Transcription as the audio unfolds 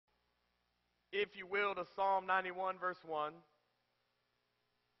if you will, to Psalm 91, verse 1.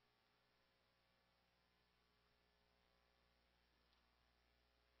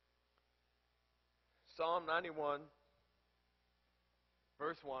 Psalm 91,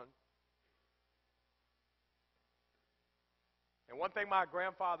 verse 1. And one thing my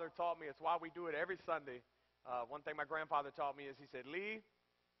grandfather taught me, it's why we do it every Sunday. One thing my grandfather taught me is he said, Lee,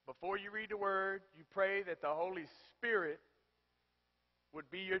 before you read the word, you pray that the Holy Spirit would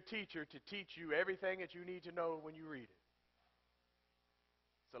be your teacher to teach you everything that you need to know when you read it.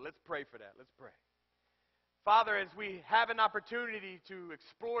 So let's pray for that. Let's pray. Father, as we have an opportunity to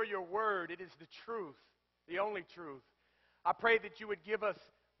explore your word, it is the truth, the only truth. I pray that you would give us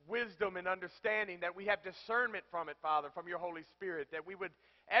wisdom and understanding, that we have discernment from it, Father, from your Holy Spirit, that we would,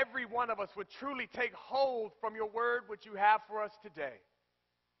 every one of us would truly take hold from your word, which you have for us today.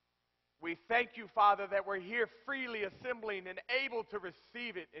 We thank you, Father, that we're here freely assembling and able to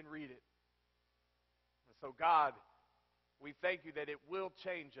receive it and read it. And so, God, we thank you that it will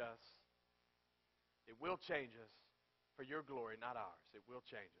change us. It will change us for your glory, not ours. It will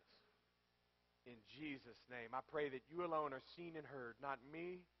change us. In Jesus' name, I pray that you alone are seen and heard, not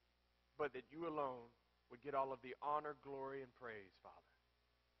me, but that you alone would get all of the honor, glory, and praise, Father.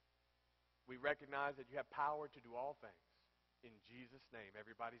 We recognize that you have power to do all things. In Jesus' name,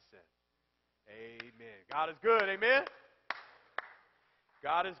 everybody said, amen. God is good, amen?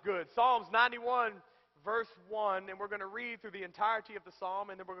 God is good. Psalms 91, verse 1, and we're going to read through the entirety of the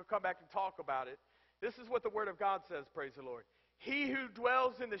psalm, and then we're going to come back and talk about it. This is what the Word of God says, praise the Lord. He who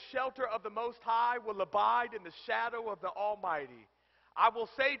dwells in the shelter of the Most High will abide in the shadow of the Almighty. I will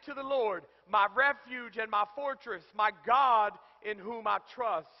say to the Lord, my refuge and my fortress, my God in whom I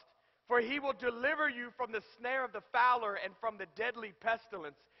trust. For he will deliver you from the snare of the fowler and from the deadly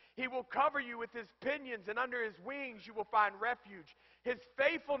pestilence. He will cover you with his pinions, and under his wings you will find refuge. His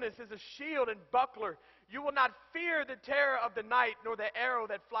faithfulness is a shield and buckler. You will not fear the terror of the night, nor the arrow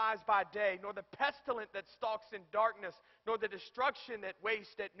that flies by day, nor the pestilence that stalks in darkness, nor the destruction that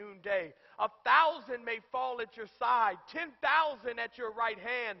wastes at noonday. 1,000 may fall at your side, 10,000 at your right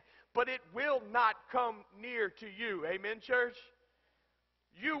hand, but it will not come near to you. Amen, church?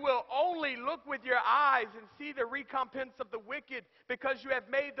 You will only look with your eyes and see the recompense of the wicked, because you have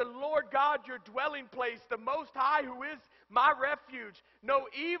made the Lord God your dwelling place, the Most High, who is my refuge. No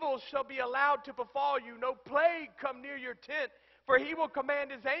evil shall be allowed to befall you, no plague come near your tent, for he will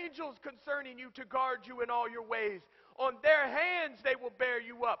command his angels concerning you to guard you in all your ways. On their hands they will bear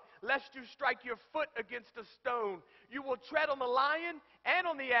you up, lest you strike your foot against a stone. You will tread on the lion and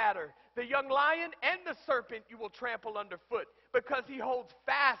on the adder, the young lion and the serpent you will trample underfoot. Because he holds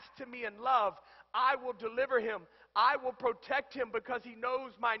fast to me in love, I will deliver him. I will protect him because he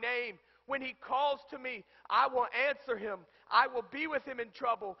knows my name. When he calls to me, I will answer him. I will be with him in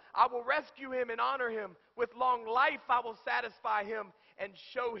trouble. I will rescue him and honor him. With long life I will satisfy him and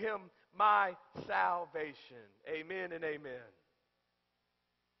show him my salvation. Amen and amen.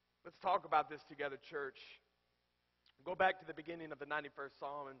 Let's talk about this together, church. Go back to the beginning of the 91st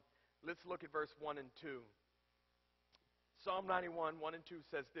Psalm, and let's look at verse 1 and 2. Psalm 91, 1 and 2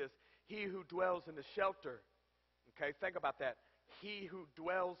 says this: he who dwells in the shelter, okay, think about that. He who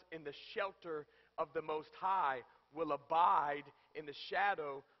dwells in the shelter of the Most High will abide in the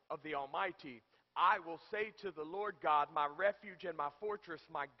shadow of the Almighty. I will say to the Lord God, my refuge and my fortress,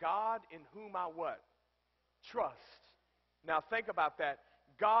 my God in whom I what? Trust. Now think about that.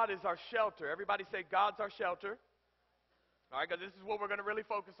 God is our shelter. Everybody say, God's our shelter. All right, because this is what we're going to really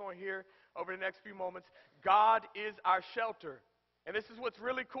focus on here over the next few moments. God is our shelter. And this is what's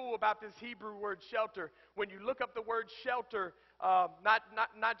really cool about this Hebrew word shelter. When you look up the word shelter,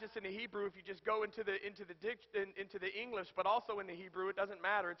 not just in the Hebrew, if you just go into the English, but also in the Hebrew, it doesn't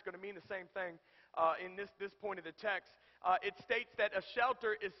matter. It's going to mean the same thing in this point of the text. It states that a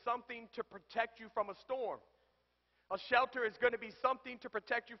shelter is something to protect you from a storm. A shelter is going to be something to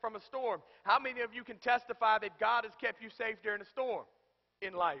protect you from a storm. How many of you can testify that God has kept you safe during a storm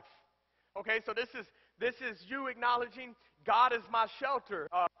in life? Okay, so this is you acknowledging God is my shelter.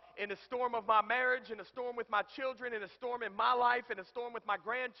 In a storm of my marriage, in a storm with my children, in a storm in my life, in a storm with my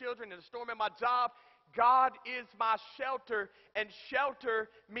grandchildren, in a storm in my job, God is my shelter. And shelter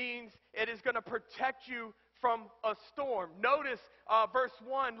means it is going to protect you from a storm. Notice verse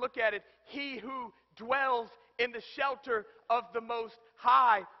 1, look at it. He who dwells in the shelter of the Most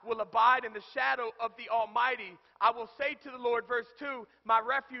High will abide in the shadow of the Almighty. I will say to the Lord, verse 2, my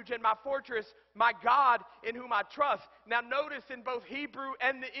refuge and my fortress, my God in whom I trust. Now notice in both Hebrew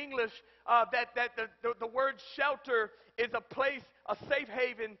and the English that the word shelter is a place, a safe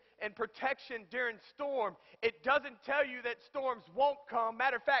haven and protection during storm. It doesn't tell you that storms won't come.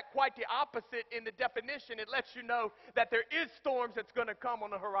 Matter of fact, quite the opposite in the definition. It lets you know that there is storms that's going to come on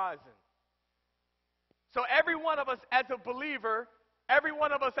the horizon. So every one of us as a believer, every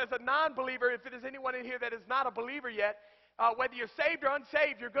one of us as a non-believer, if there's anyone in here that is not a believer yet, whether you're saved or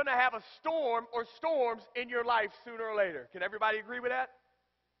unsaved, you're going to have a storm or storms in your life sooner or later. Can everybody agree with that?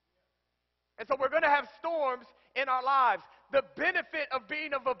 And so we're going to have storms in our lives. The benefit of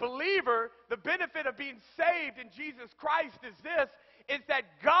being of a believer, the benefit of being saved in Jesus Christ is this, is that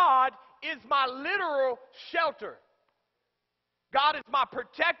God is my literal shelter. God is my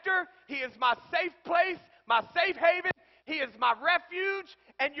protector. He is my safe place, my safe haven. He is my refuge.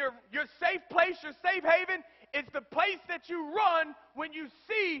 And your safe place, your safe haven, is the place that you run when you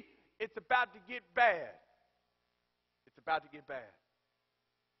see it's about to get bad. It's about to get bad.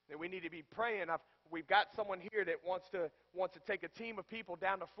 And we need to be praying. We've got someone here that wants to take a team of people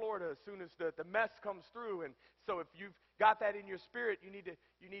down to Florida as soon as the mess comes through. And so if you've got that in your spirit, you need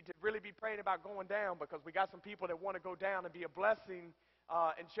to really be praying about going down, because we got some people that want to go down and be a blessing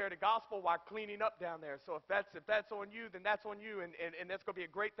and share the gospel while cleaning up down there. So if that's on you, then that's on you, and that's going to be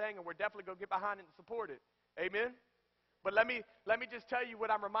a great thing, and we're definitely going to get behind it and support it. Amen. But let me just tell you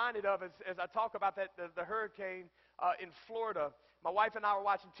what I'm reminded of as I talk about the hurricane in Florida. My wife and I were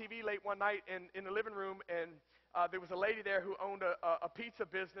watching TV late one night in the living room, and there was a lady there who owned a pizza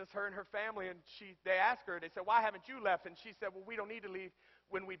business, her and her family, and they asked her, they said, why haven't you left? And she said, well, we don't need to leave.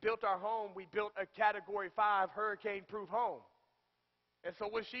 When we built our home, we built a Category 5 hurricane-proof home. And so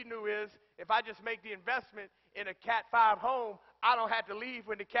what she knew is, if I just make the investment in a Cat 5 home, I don't have to leave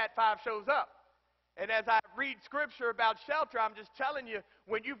when the Cat 5 shows up. And as I read scripture about shelter, I'm just telling you,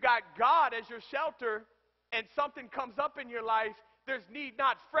 when you've got God as your shelter and something comes up in your life, there's need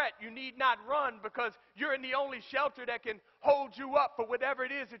not fret, you need not run, because you're in the only shelter that can hold you up for whatever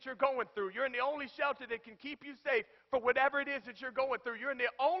it is that you're going through. You're in the only shelter that can keep you safe for whatever it is that you're going through. You're in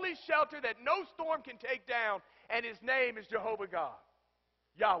the only shelter that no storm can take down, and his name is Jehovah God,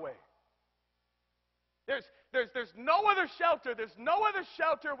 Yahweh. There's no other shelter. There's no other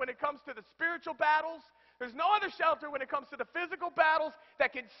shelter when it comes to the spiritual battles. There's no other shelter when it comes to the physical battles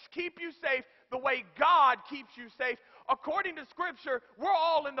that can keep you safe the way God keeps you safe. According to Scripture, we're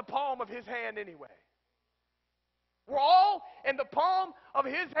all in the palm of his hand anyway. We're all in the palm of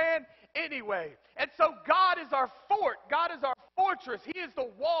his hand anyway. And so God is our fort. God is our fortress. He is the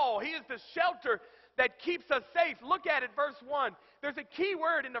wall. He is the shelter that keeps us safe. Look at it, verse 1. There's a key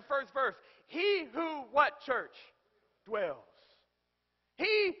word in the first verse. He who, what, church? Dwells.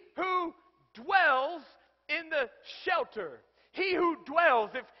 He who dwells in the shelter. He who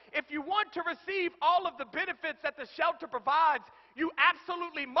dwells. If you want to receive all of the benefits that the shelter provides, you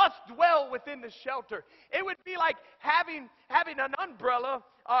absolutely must dwell within the shelter. It would be like having an umbrella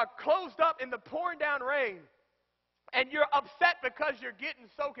closed up in the pouring down rain, and you're upset because you're getting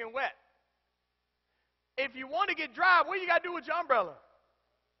soaking wet. If you want to get dry, what do you got to do with your umbrella?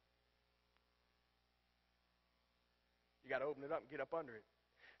 You got to open it up and get up under it.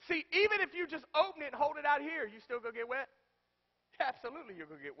 See, even if you just open it and hold it out here, you still going to get wet? Absolutely, you're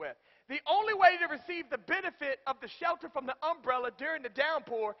going to get wet. The only way to receive the benefit of the shelter from the umbrella during the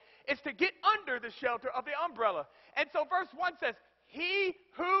downpour is to get under the shelter of the umbrella. And so verse 1 says, he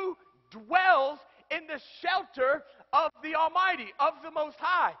who dwells in the shelter of the Almighty, of the Most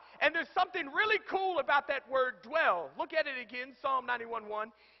High. And there's something really cool about that word dwell. Look at it again, Psalm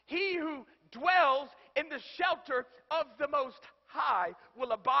 91:1. He who dwells in the shelter of the Most High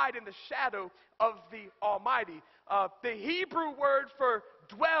will abide in the shadow of the Almighty. The Hebrew word for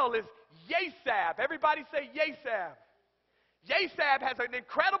dwell is yesab. Everybody say yesab. Yesab has an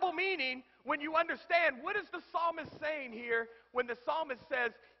incredible meaning when you understand what is the psalmist saying here when the psalmist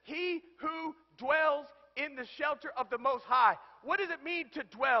says, he who dwells in the shelter of the Most High. What does it mean to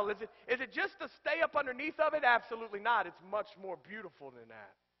dwell? Is it just to stay up underneath of it? Absolutely not. It's much more beautiful than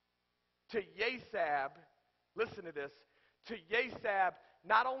that. To yesab, listen to this, to yesab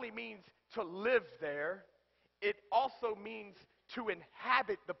not only means to live there, it also means to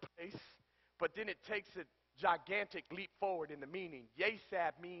inhabit the place, but then it takes a gigantic leap forward in the meaning.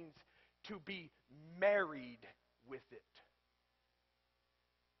 Yesab means to be married with it.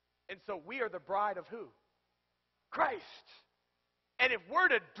 And so we are the bride of who? Christ. And if we're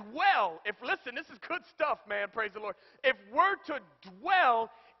to dwell, listen, this is good stuff, man, praise the Lord. If we're to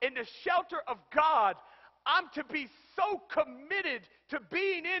dwell in the shelter of God, I'm to be so committed to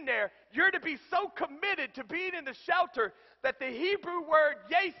being in there. You're to be so committed to being in the shelter that the Hebrew word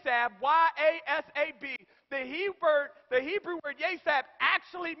yasab, Y-A-S-A-B, the Hebrew word yasab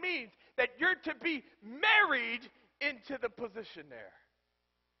actually means that you're to be married into the position there.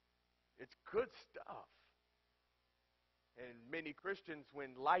 It's good stuff. And many Christians, when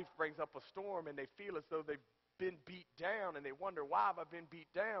life brings up a storm and they feel as though they've been beat down and they wonder, why have I been beat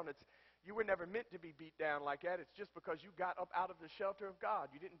down? You were never meant to be beat down like that. It's just because you got up out of the shelter of God.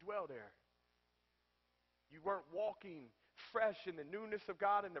 You didn't dwell there. You weren't walking fresh in the newness of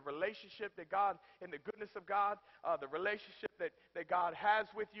God, in the relationship that God, in the goodness of God, the relationship that God has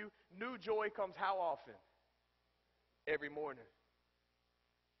with you. New joy comes how often? Every morning.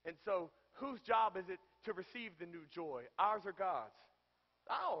 And so, whose job is it to receive the new joy? Ours or God's?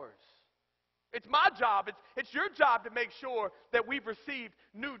 Ours. It's my job. It's your job to make sure that we've received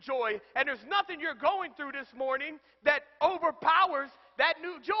new joy. And there's nothing you're going through this morning that overpowers that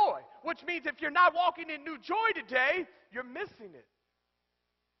new joy. Which means if you're not walking in new joy today, you're missing it.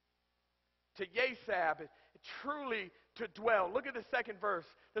 To yasab, truly to dwell. Look at the second verse.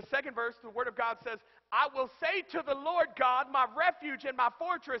 The second verse, the Word of God says, I will say to the Lord God, my refuge and my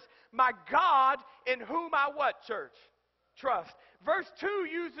fortress, my God in whom I what, church? Trust. Verse 2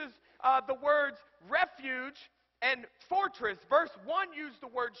 uses the words refuge and fortress. Verse 1 used the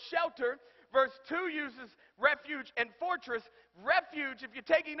word shelter. Verse 2 uses refuge and fortress. Refuge, if you're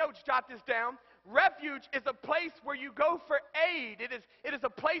taking notes, jot this down. Refuge is a place where you go for aid. It is a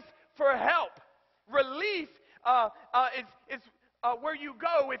place for help. Relief is where you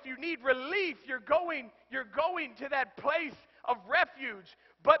go. If you need relief, you're going to that place of refuge.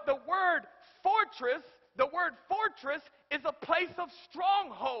 But the word fortress is a place of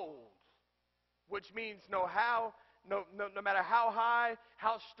stronghold, which means no matter how high,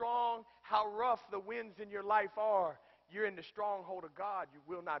 how strong, how rough the winds in your life are, you're in the stronghold of God. You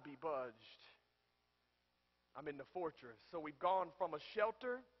will not be budged. I'm in the fortress. So we've gone from a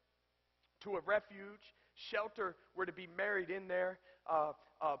shelter to a refuge. Shelter, we're to be married in there.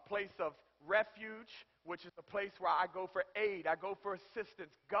 A place of refuge, which is a place where I go for aid. I go for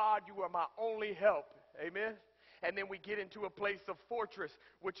assistance. God, you are my only help. Amen? And then we get into a place of fortress,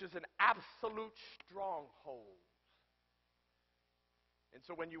 which is an absolute stronghold. And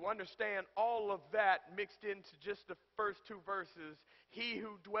so when you understand all of that mixed into just the first two verses, he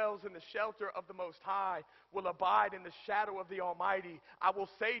who dwells in the shelter of the Most High will abide in the shadow of the Almighty. I will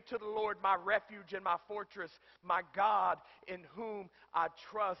say to the Lord, my refuge and my fortress, my God in whom I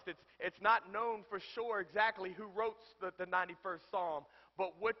trust. It's not known for sure exactly who wrote the 91st Psalm,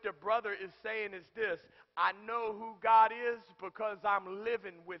 but what the brother is saying is this: I know who God is because I'm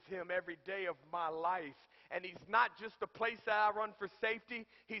living with him every day of my life. And he's not just the place that I run for safety.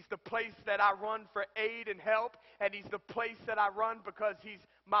 He's the place that I run for aid and help. And he's the place that I run because he's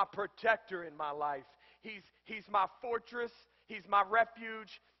my protector in my life. He's my fortress. He's my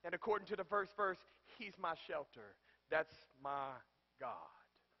refuge. And according to the first verse, he's my shelter. That's my God.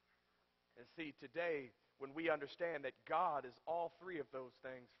 And see, today, when we understand that God is all three of those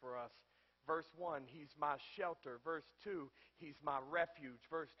things for us, verse 1, he's my shelter. Verse 2, he's my refuge.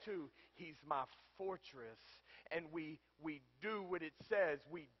 Verse 2, he's my fortress. And we do what it says.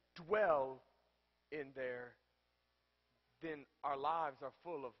 We dwell in there. Then our lives are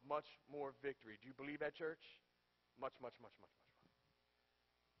full of much more victory. Do you believe that, church? Much, much, much, much, much, much.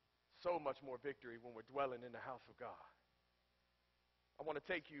 So much more victory when we're dwelling in the house of God. I want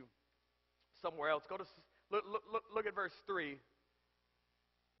to take you somewhere else. Look at verse 3.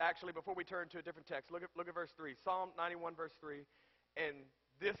 Actually, before we turn to a different text, look at verse 3. Psalm 91, verse 3. And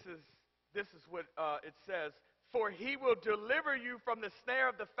this is what it says. For he will deliver you from the snare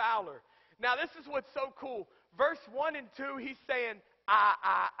of the fowler. Now, this is what's so cool. Verse 1 and 2, he's saying,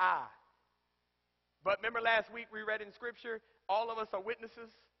 I. But remember last week we read in Scripture, all of us are witnesses.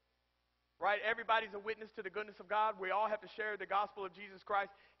 Right? Everybody's a witness to the goodness of God. We all have to share the gospel of Jesus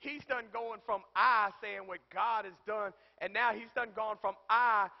Christ. He's done going from I saying what God has done, and now he's done gone from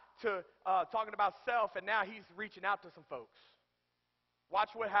I to talking about self, and now he's reaching out to some folks. Watch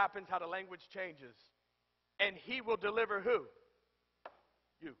what happens, how the language changes. And he will deliver who?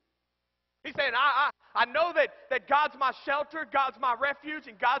 You. He's saying, I know that God's my shelter, God's my refuge,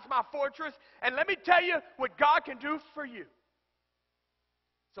 and God's my fortress. And let me tell you what God can do for you.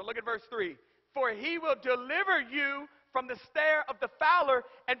 So look at verse 3. For he will deliver you from the snare of the fowler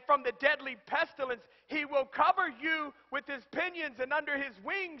and from the deadly pestilence. He will cover you with his pinions, and under his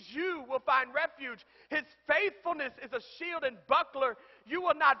wings you will find refuge. His faithfulness is a shield and buckler. You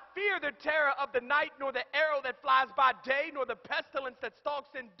will not fear the terror of the night, nor the arrow that flies by day, nor the pestilence that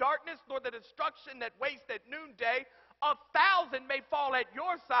stalks in darkness, nor the destruction that wastes at noonday. 1,000 may fall at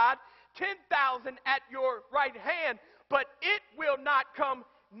your side, 10,000 at your right hand, but it will not come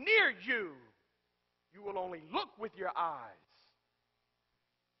near you. You will only look with your eyes.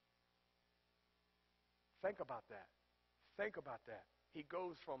 Think about that. Think about that. He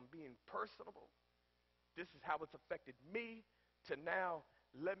goes from being personable, this is how it's affected me, to now,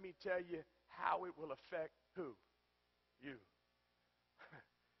 let me tell you how it will affect who? You.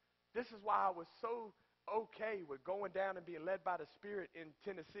 This is why I was so okay with going down and being led by the Spirit in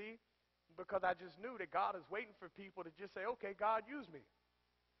Tennessee, because I just knew that God is waiting for people to just say, okay, God, use me.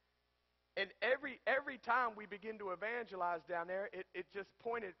 And every time we begin to evangelize down there, it just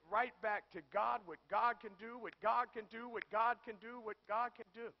pointed right back to God, what God can do, what God can do, what God can do, what God can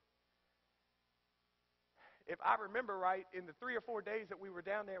do. If I remember right, in the 3 or 4 days that we were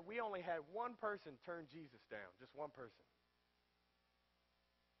down there, we only had one person turn Jesus down. Just one person.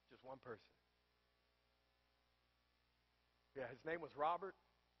 Just one person. Yeah, his name was Robert.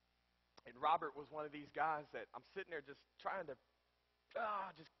 And Robert was one of these guys that I'm sitting there just trying to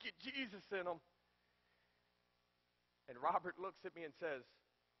just get Jesus in him. And Robert looks at me and says,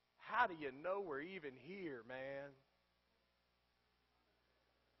 how do you know we're even here, man?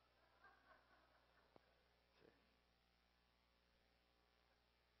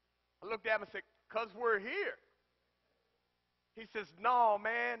 I looked at him and said, because we're here. He says, no,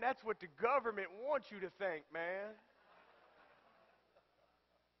 man, that's what the government wants you to think, man.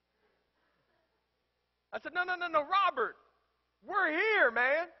 I said, no, Robert, we're here,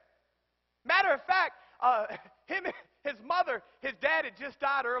 man. Matter of fact, his mother, his dad had just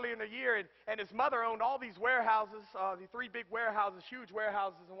died earlier in the year, and his mother owned all these warehouses, the 3 big warehouses, huge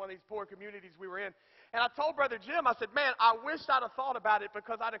warehouses in one of these poor communities we were in. And I told Brother Jim, I said, man, I wish I'd have thought about it,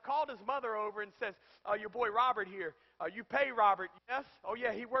 because I'd have called his mother over and says, your boy Robert here, you pay Robert, yes? Oh,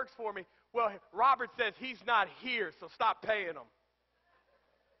 yeah, he works for me. Well, Robert says he's not here, so stop paying him.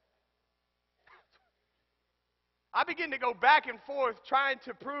 I began to go back and forth trying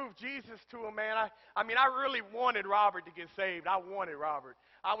to prove Jesus to him, man. I mean, I really wanted Robert to get saved. I wanted Robert.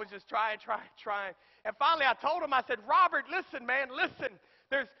 I was just trying. And finally I told him, I said, Robert, listen, man, listen.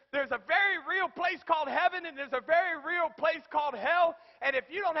 There's a very real place called heaven, and there's a very real place called hell. And if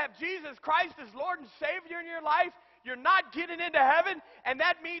you don't have Jesus Christ as Lord and Savior in your life, you're not getting into heaven, and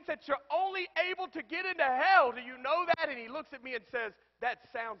that means that you're only able to get into hell. Do you know that? And he looks at me and says, that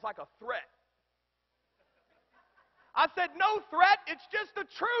sounds like a threat. I said, no threat, it's just the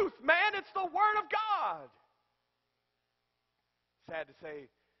truth, man. It's the Word of God. Sad to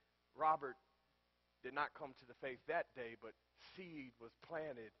say, Robert did not come to the faith that day, but seed was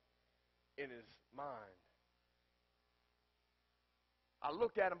planted in his mind. I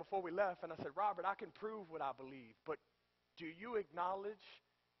looked at him before we left, and I said, Robert, I can prove what I believe, but do you acknowledge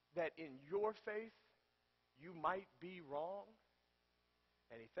that in your faith you might be wrong?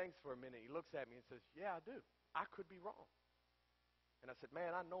 And he thinks for a minute. He looks at me and says, yeah, I do. I could be wrong. And I said,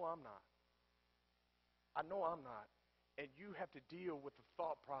 man, I know I'm not. I know I'm not. And you have to deal with the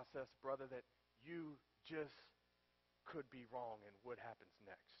thought process, brother, that you just could be wrong, and what happens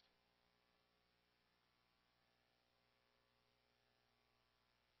next?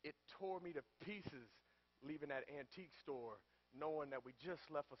 It tore me to pieces leaving that antique store, knowing that we just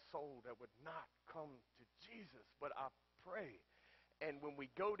left a soul that would not come to Jesus. But I pray. And when we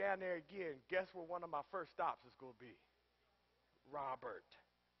go down there again, guess where one of my first stops is going to be? Robert.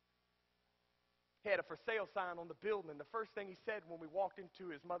 He had a for sale sign on the building, and the first thing he said when we walked into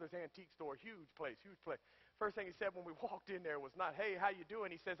his mother's antique store, huge place. First thing he said when we walked in there was not, hey, how you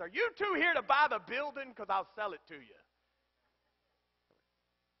doing? He says, are you two here to buy the building? Because I'll sell it to you.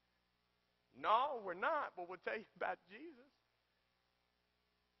 No, we're not, but we'll tell you about Jesus.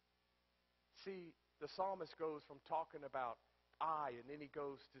 See, the psalmist goes from talking about I, and then he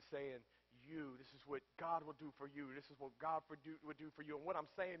goes to saying you. This is what God will do for you. This is what God would do for you. And what I'm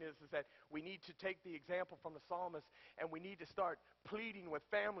saying is that we need to take the example from the psalmist, and we need to start pleading with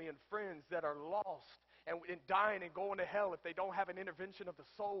family and friends that are lost and dying and going to hell if they don't have an intervention of the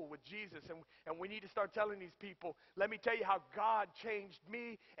soul with Jesus. And we need to start telling these people, let me tell you how God changed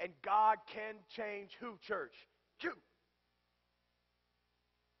me, and God can change who, church? You.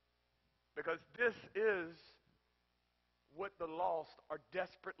 Because this is what the lost are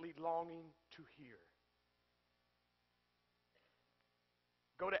desperately longing to hear.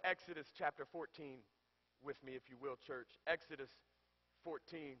 Go to Exodus chapter 14, with me, if you will, church. Exodus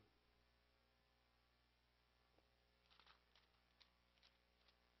 14.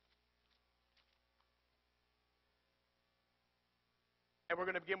 And we're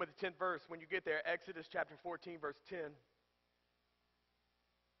going to begin with the 10th verse. When you get there, Exodus chapter 14, verse 10.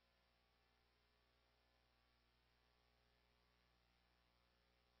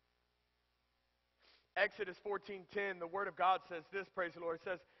 Exodus 14:10, the word of God says this, praise the Lord. It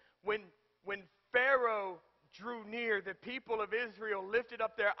says, when Pharaoh drew near, the people of Israel lifted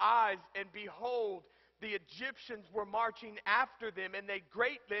up their eyes, and behold, the Egyptians were marching after them, and they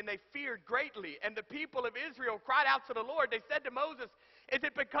feared greatly. And the people of Israel cried out to the Lord. They said to Moses, is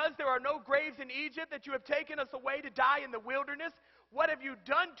it because there are no graves in Egypt that you have taken us away to die in the wilderness? What have you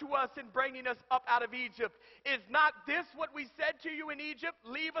done to us in bringing us up out of Egypt? Is not this what we said to you in Egypt?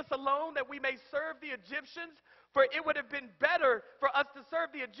 Leave us alone that we may serve the Egyptians? For it would have been better for us to serve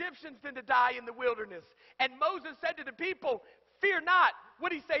the Egyptians than to die in the wilderness. And Moses said to the people, fear not.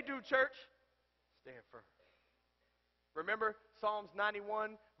 What did he say, do, church? Stand firm. Remember, Psalms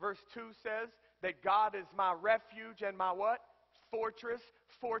 91 verse 2 says that God is my refuge and my what? Fortress.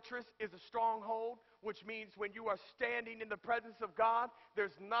 Fortress is a stronghold, which means when you are standing in the presence of God,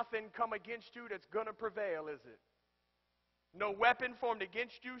 there's nothing come against you that's going to prevail, is it? No weapon formed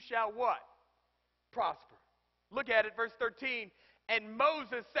against you shall what? Prosper. Look at it, verse 13. And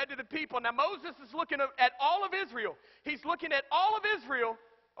Moses said to the people, now Moses is looking at all of Israel. He's looking at all of Israel,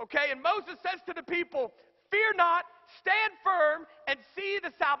 okay? And Moses says to the people, fear not, stand firm, and see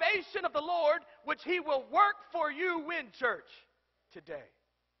the salvation of the Lord, which he will work for you when, church? Today.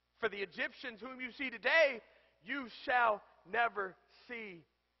 For the Egyptians whom you see today, you shall never see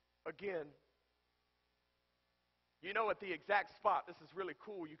again. You know, at the exact spot, this is really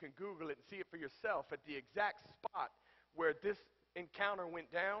cool, you can Google it and see it for yourself, at the exact spot where this encounter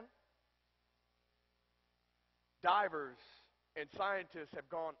went down, divers and scientists have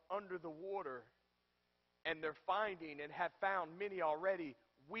gone under the water, and they're finding and have found many already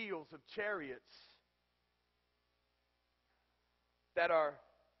wheels of chariots that are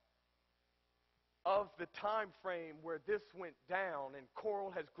of the time frame where this went down, and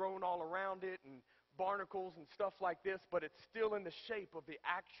coral has grown all around it and barnacles and stuff like this, but it's still in the shape of the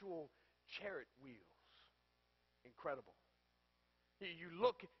actual chariot wheels. Incredible. You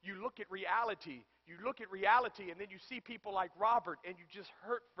look at reality, and then you see people like Robert, and you just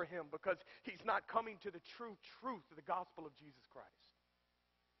hurt for him because he's not coming to the true truth of the gospel of Jesus Christ.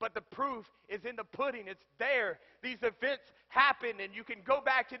 But the proof is in the pudding. It's there. These events happen, and you can go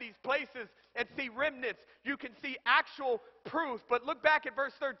back to these places and see remnants. You can see actual proof. But look back at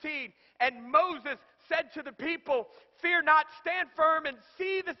verse 13. And Moses said to the people, fear not, stand firm, and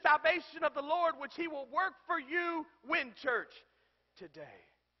see the salvation of the Lord, which he will work for you when, church? Today.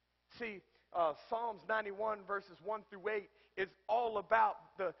 See, Psalms 91 verses 1 through 8 is all about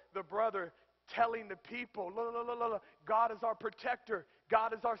the brother telling the people, look, God is our protector.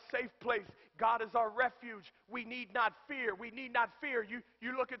 God is our safe place. God is our refuge. We need not fear. We need not fear.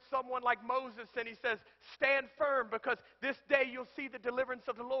 You look at someone like Moses and he says, stand firm, because this day you'll see the deliverance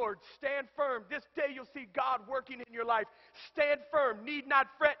of the Lord. Stand firm. This day you'll see God working in your life. Stand firm. Need not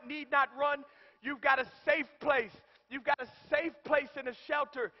fret. Need not run. You've got a safe place. You've got a safe place in a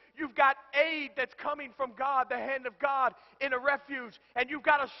shelter. You've got aid that's coming from God, the hand of God, in a refuge. And you've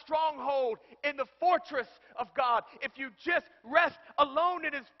got a stronghold in the fortress of God. If you just rest alone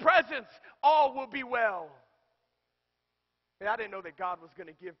in his presence, all will be well. And I didn't know that God was going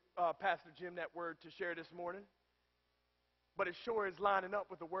to give Pastor Jim that word to share this morning. But it sure is lining up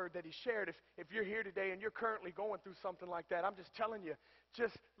with the word that he shared. If you're here today and you're currently going through something like that, I'm just telling you,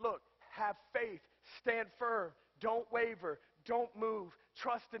 just look, have faith, stand firm. Don't waver. Don't move.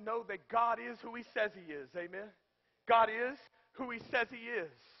 Trust and know that God is who he says he is. Amen? God is who he says he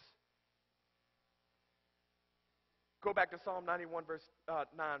is. Go back to Psalm 91 verse 9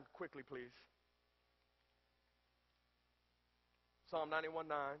 quickly, please. Psalm 91,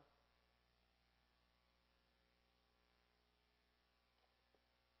 9.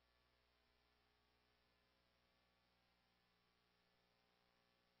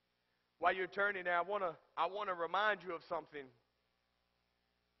 While you're turning there, I want to remind you of something.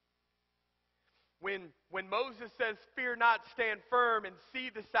 When Moses says, fear not, stand firm, and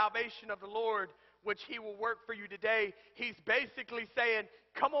see the salvation of the Lord, which he will work for you today, he's basically saying,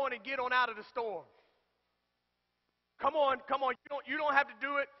 come on and get on out of the storm. Come on. You don't have to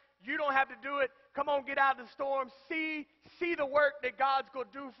do it. You don't have to do it. Come on, get out of the storm. See the work that God's going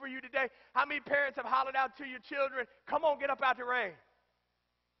to do for you today. How many parents have hollered out to your children, come on, get up out the rain.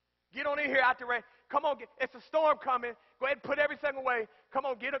 Get on in here out the rain. Come on, it's a storm coming. Go ahead and put everything away. Come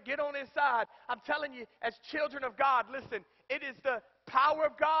on, get on inside. I'm telling you, as children of God, listen, it is the power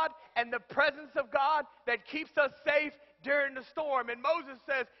of God and the presence of God that keeps us safe during the storm. And Moses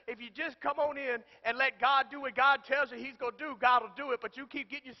says, if you just come on in and let God do what God tells you he's going to do, God will do it. But you keep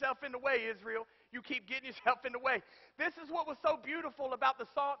getting yourself in the way, Israel. You keep getting yourself in the way. This is what was so beautiful about the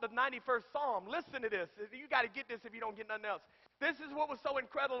 91st Psalm. Listen to this. You got to get this if you don't get nothing else. This is what was so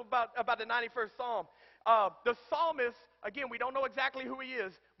incredible about the 91st Psalm. The psalmist, again, we don't know exactly who he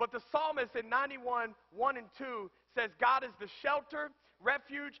is, but the psalmist in 91, 1 and 2 says God is the shelter,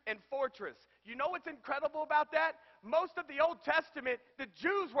 refuge, and fortress. You know what's incredible about that? Most of the Old Testament, the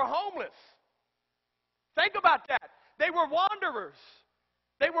Jews were homeless. Think about that. They were wanderers.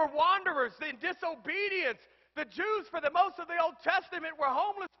 They were wanderers in disobedience. The Jews, for the most of the Old Testament, were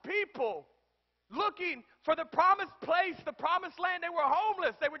homeless people looking for the promised place, the promised land. They were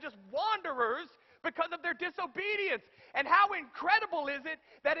homeless. They were just wanderers because of their disobedience. And how incredible is it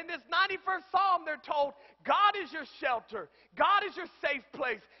that in this 91st Psalm they're told, God is your shelter. God is your safe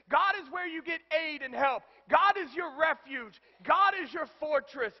place. God is where you get aid and help. God is your refuge. God is your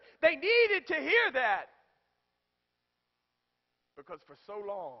fortress. They needed to hear that. Because for so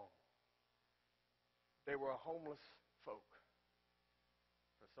long, they were a homeless folk.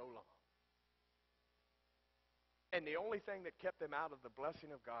 For so long. And the only thing that kept them out of the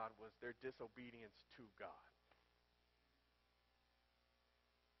blessing of God was their disobedience to God.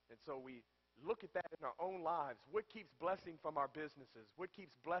 And so we look at that in our own lives. What keeps blessing from our businesses? What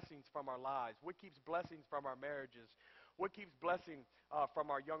keeps blessings from our lives? What keeps blessings from our marriages? What keeps blessing from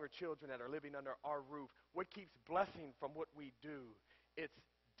our younger children that are living under our roof? What keeps blessing from what we do? It's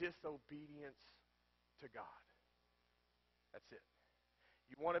disobedience to God. That's it.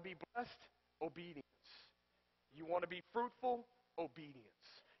 You want to be blessed? Obedience. You want to be fruitful? Obedience.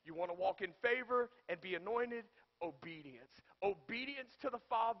 You want to walk in favor and be anointed? Obedience. Obedience to the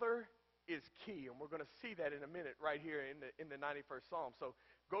Father is key, and we're going to see that in a minute right here in the 91st Psalm. So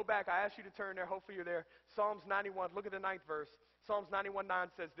go back. I asked you to turn there. Hopefully you're there. Psalms 91. Look at the 9th verse. Psalms 91:9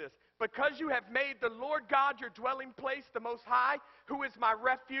 says this: because you have made the Lord God your dwelling place, the Most High, who is my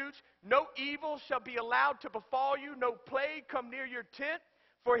refuge, no evil shall be allowed to befall you, no plague come near your tent.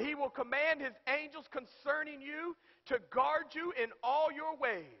 For he will command his angels concerning you to guard you in all your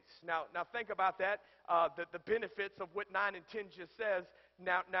ways. Now think about that, the benefits of what 9 and 10 just says.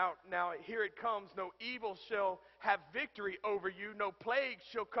 Now here it comes. No evil shall have victory over you. No plague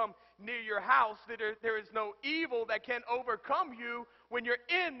shall come near your house. There is no evil that can overcome you when you're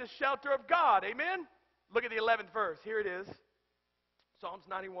in the shelter of God. Amen? Look at the 11th verse. Here it is. Psalms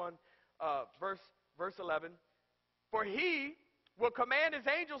 91, verse 11. For he will command his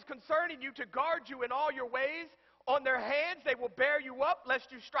angels concerning you to guard you in all your ways. On their hands they will bear you up,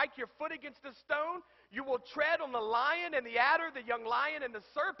 lest you strike your foot against a stone. You will tread on the lion and the adder, the young lion and the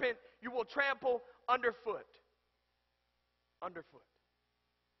serpent you will trample underfoot. Underfoot.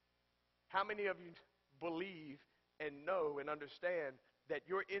 How many of you believe and know and understand that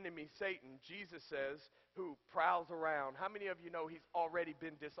your enemy, Satan, Jesus says, who prowls around, how many of you know he's already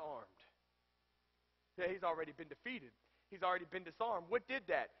been disarmed? Yeah, he's already been defeated. He's already been disarmed. What did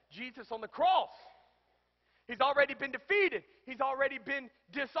that? Jesus on the cross. He's already been defeated. He's already been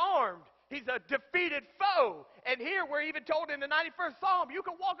disarmed. He's a defeated foe. And here we're even told in the 91st Psalm, you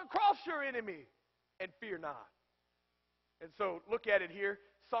can walk across your enemy and fear not. And so look at it here.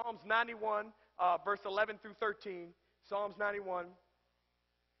 Psalms 91, verse 11 through 13. Psalms 91,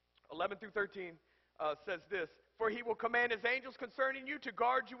 11 through 13 says this: for he will command his angels concerning you to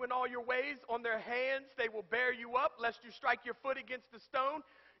guard you in all your ways. On their hands they will bear you up, lest you strike your foot against a stone.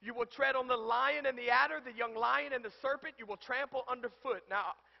 You will tread on the lion and the adder, the young lion and the serpent. You will trample underfoot.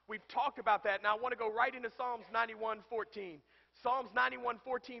 Now, we've talked about that. Now, I want to go right into Psalms 91:14. Psalms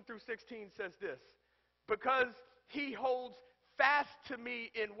 91:14 through 16 says this: because he holds fast to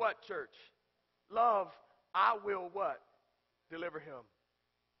me in what, church? Love, I will what? Deliver him.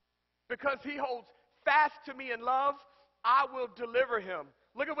 Because he holds fast to me in love, I will deliver him.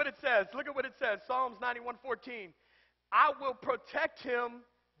 Look at what it says. Look at what it says. Psalms 91:14. I will protect him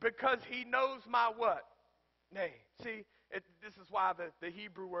because he knows my what? Name. See, this is why the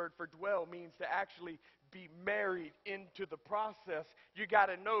Hebrew word for dwell means to actually be married into the process. You got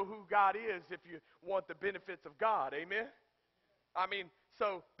to know who God is if you want the benefits of God. Amen? I mean,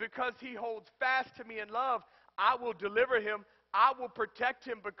 so because he holds fast to me in love, I will deliver him. I will protect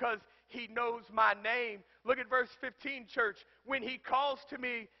him because he knows my name. Look at verse 15, church. When he calls to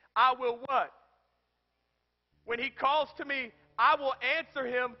me, I will what? When he calls to me, I will answer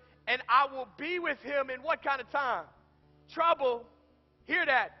him, and I will be with him in what kind of time? Trouble. Hear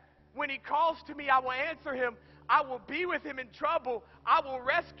that. When he calls to me, I will answer him. I will be with him in trouble. I will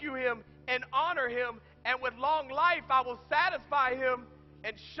rescue him and honor him. And with long life, I will satisfy him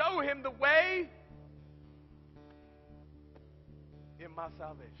and show him the way in my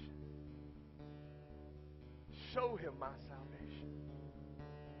salvation. Show him my salvation.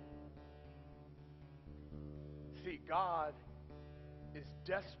 See, God is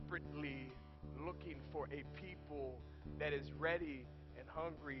desperately looking for a people that is ready and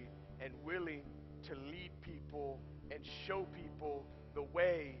hungry and willing to lead people and show people the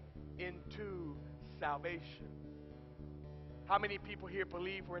way into salvation. How many people here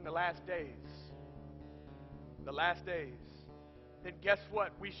believe we're in the last days? The last days. Then guess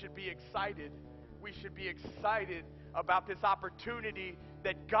what? We should be excited. We should be excited about this opportunity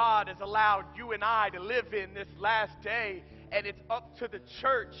that God has allowed you and I to live in this last day. And it's up to the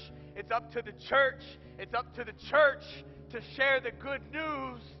church. It's up to the church. It's up to the church to share the good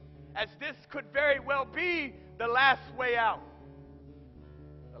news, as this could very well be the last way out.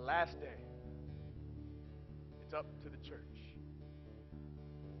 The last day. It's up to the church.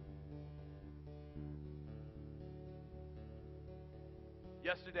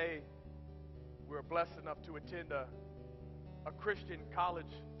 Yesterday, we were blessed enough to attend a Christian college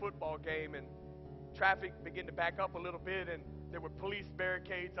football game, and traffic began to back up a little bit, and there were police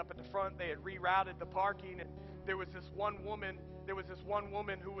barricades up at the front. They had rerouted the parking, and there was this one woman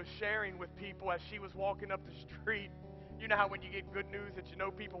who was sharing with people as she was walking up the street. You know how when you get good news that you know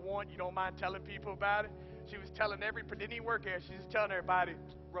people want, you don't mind telling people about it? She was telling didn't even work there. She was telling everybody,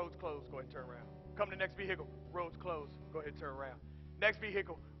 roads closed, go ahead and turn around. Come to the next vehicle, roads closed, go ahead and turn around. Next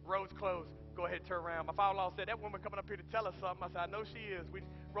vehicle, roads closed, go ahead and turn around. My father-in-law said, that woman coming up here to tell us something. I said, I know she is. We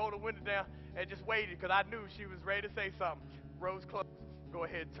rolled the window down and just waited because I knew she was ready to say something. Roads closed, go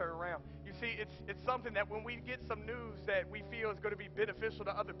ahead and turn around. You see, it's something that when we get some news that we feel is going to be beneficial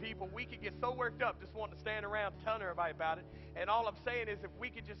to other people, we can get so worked up just wanting to stand around telling everybody about it. And all I'm saying is if we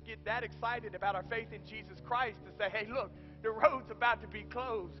could just get that excited about our faith in Jesus Christ to say, hey, look, the road's about to be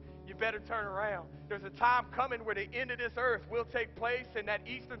closed. You better turn around. There's a time coming where the end of this earth will take place, and that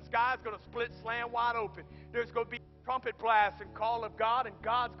eastern sky is going to split slam wide open. There's going to be a trumpet blast and call of God, and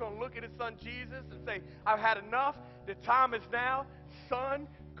God's going to look at his son Jesus and say, I've had enough. The time is now. Son,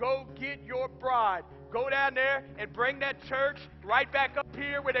 go get your bride. Go down there and bring that church right back up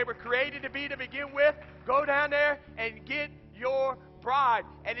here where they were created to be to begin with. Go down there and get your bride.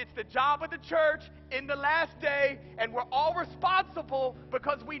 And it's the job of the church in the last day, and we're all responsible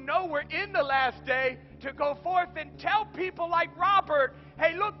because we know we're in the last day to go forth and tell people like Robert,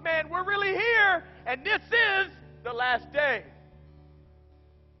 hey, look, man, we're really here, and this is the last day.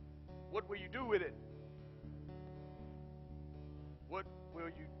 What will you do with it? What will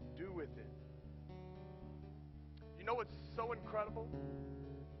you do with it? You know what's so incredible?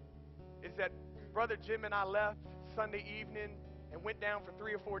 Is that Brother Jim and I left Sunday evening and went down for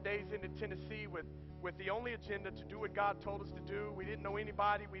 3 or 4 days into Tennessee with the only agenda to do what God told us to do. We didn't know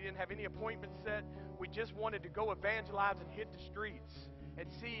anybody. We didn't have any appointments set. We just wanted to go evangelize and hit the streets and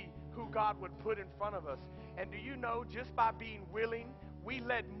see who God would put in front of us. And do you know, just by being willing, we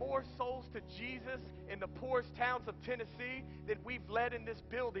led more souls to Jesus in the poorest towns of Tennessee than we've led in this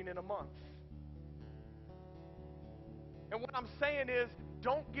building in a month. And what I'm saying is,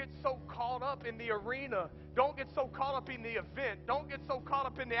 don't get so caught up in the arena. Don't get so caught up in the event. Don't get so caught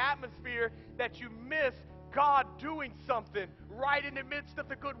up in the atmosphere that you miss God doing something right in the midst of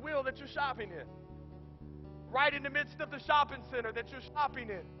the goodwill that you're shopping in. Right in the midst of the shopping center that you're shopping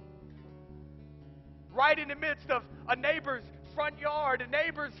in. Right in the midst of a neighbor's front yard, a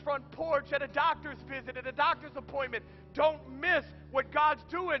neighbor's front porch, at a doctor's visit, at a doctor's appointment. Don't miss what God's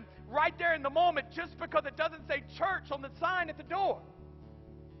doing right there in the moment just because it doesn't say church on the sign at the door.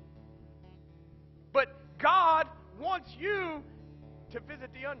 But God wants you to visit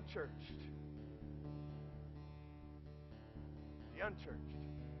the unchurched. The unchurched.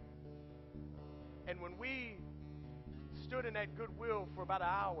 And when we stood in that goodwill for about an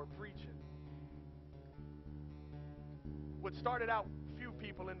hour preaching, what started out with a few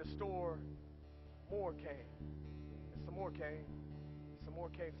people in the store, more came. And some more came. Some more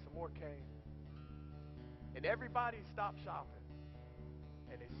came. Some more came. And everybody stopped shopping.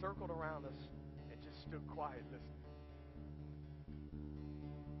 And they circled around us and just stood quiet listening.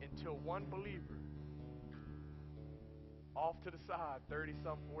 Until one believer, off to the side,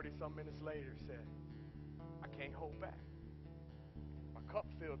 30-some, 40-some minutes later, said, I can't hold back. My cup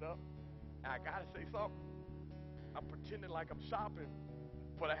filled up. And I got to say something. I'm pretending like I'm shopping,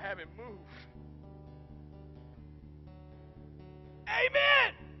 but I haven't moved.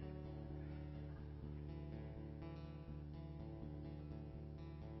 Amen!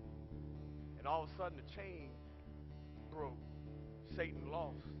 And all of a sudden the chain broke. Satan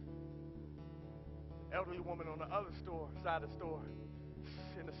lost. Elderly woman on the other side of the store,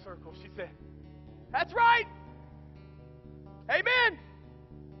 in the circle, she said, "That's right. Amen."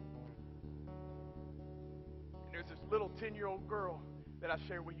 And there's this little 10-year-old girl that I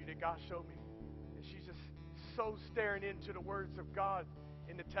shared with you that God showed me. And she's just so staring into the words of God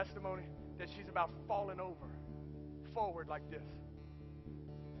in the testimony that she's about falling over, forward like this.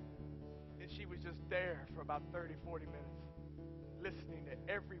 And she was just there for about 30, 40 minutes, listening to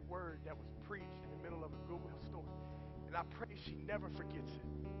every word that was preached in the middle of a Goodwill store. And I pray she never forgets it.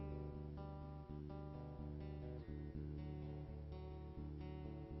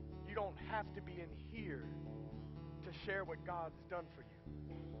 You don't have to be in here to share what God's done for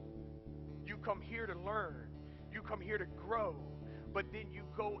you. You come here to learn. You come here to grow. But then you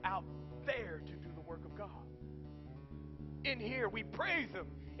go out there to do the work of God. In here we praise Him.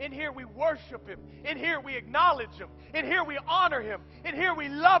 In here we worship Him. In here we acknowledge Him. In here we honor Him. In here we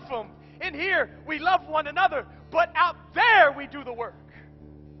love Him. In here we love one another. But out there we do the work.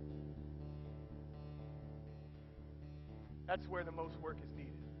 That's where the most work is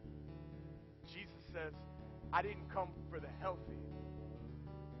needed. Jesus says, "I didn't come for the healthy.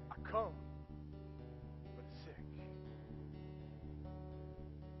 I come for the sick."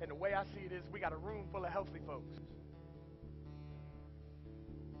 And the way I see it is, we got a room full of healthy folks.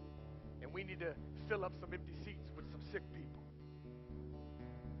 And we need to fill up some empty seats with some sick people,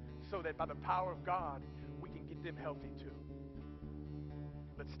 so that by the power of God, we can get them healthy too.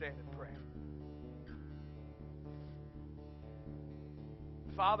 Let's stand and pray.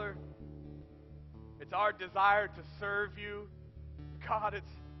 Father, it's our desire to serve you. God,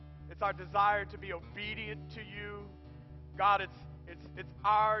 it's our desire to be obedient to you. God, it's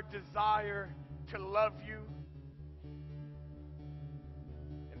our desire to love you.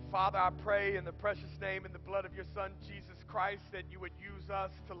 And Father, I pray in the precious name and the blood of your Son, Jesus Christ, that you would use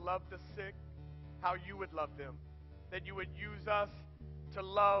us to love the sick how you would love them. That you would use us to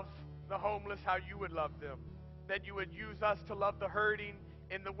love the homeless how you would love them. That you would use us to love the hurting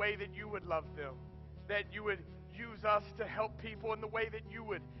in the way that you would love them. That you would use us to help people in the way that you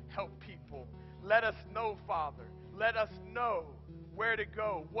would help people. Let us know, Father. Let us know where to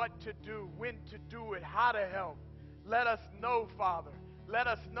go, what to do, when to do it, how to help. Let us know, Father. Let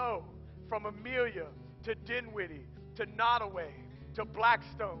us know from Amelia to Dinwiddie to Nottoway to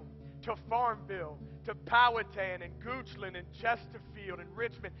Blackstone to Farmville to Powhatan and Goochland and Chesterfield and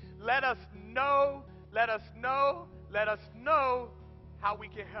Richmond. Let us know, let us know, let us know how we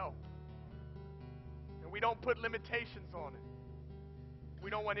can help. And we don't put limitations on it. We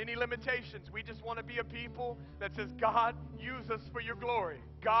don't want any limitations. We just want to be a people that says, God, use us for your glory.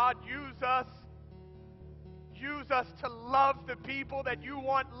 God, use us. Use us to love the people that you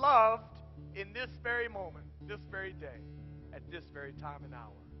want loved in this very moment, this very day, at this very time and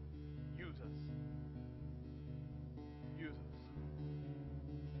hour. Use us. Use us.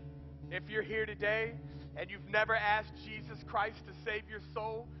 If you're here today and you've never asked Jesus Christ to save your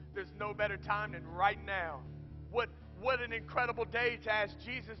soul, there's no better time than right now. What an incredible day to ask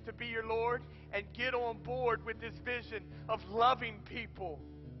Jesus to be your Lord and get on board with this vision of loving people.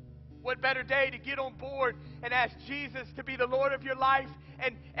 What better day to get on board and ask Jesus to be the Lord of your life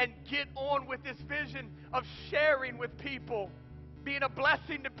and get on with this vision of sharing with people, being a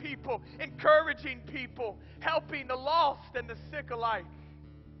blessing to people, encouraging people, helping the lost and the sick alike.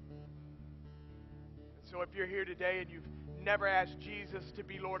 And so if you're here today and you've never asked Jesus to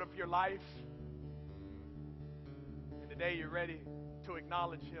be Lord of your life, and today you're ready to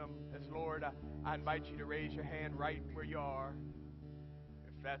acknowledge Him as Lord, I invite you to raise your hand right where you are.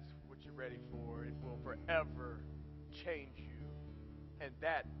 If that's what you're ready for, it will forever change you. And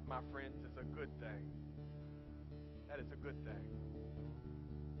that, my friends, is a good thing. That is a good thing.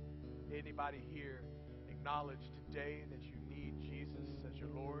 Anybody here acknowledge today that you need Jesus as your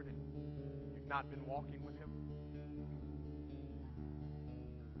Lord and you've not been walking with Him?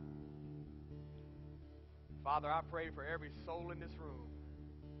 Father, I pray for every soul in this room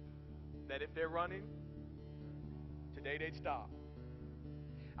that if they're running, today they'd stop.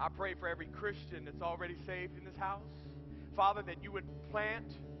 I pray for every Christian that's already saved in this house, Father, that you would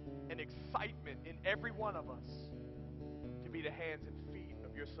plant an excitement in every one of us to be the hands and feet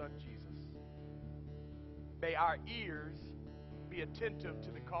of your Son, Jesus. May our ears be attentive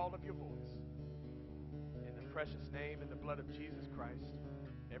to the call of your voice. In the precious name and the blood of Jesus Christ,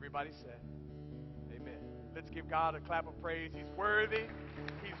 everybody said, amen. Let's give God a clap of praise. He's worthy.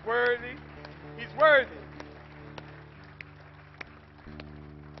 He's worthy. He's worthy.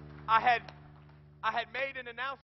 I had made an announcement.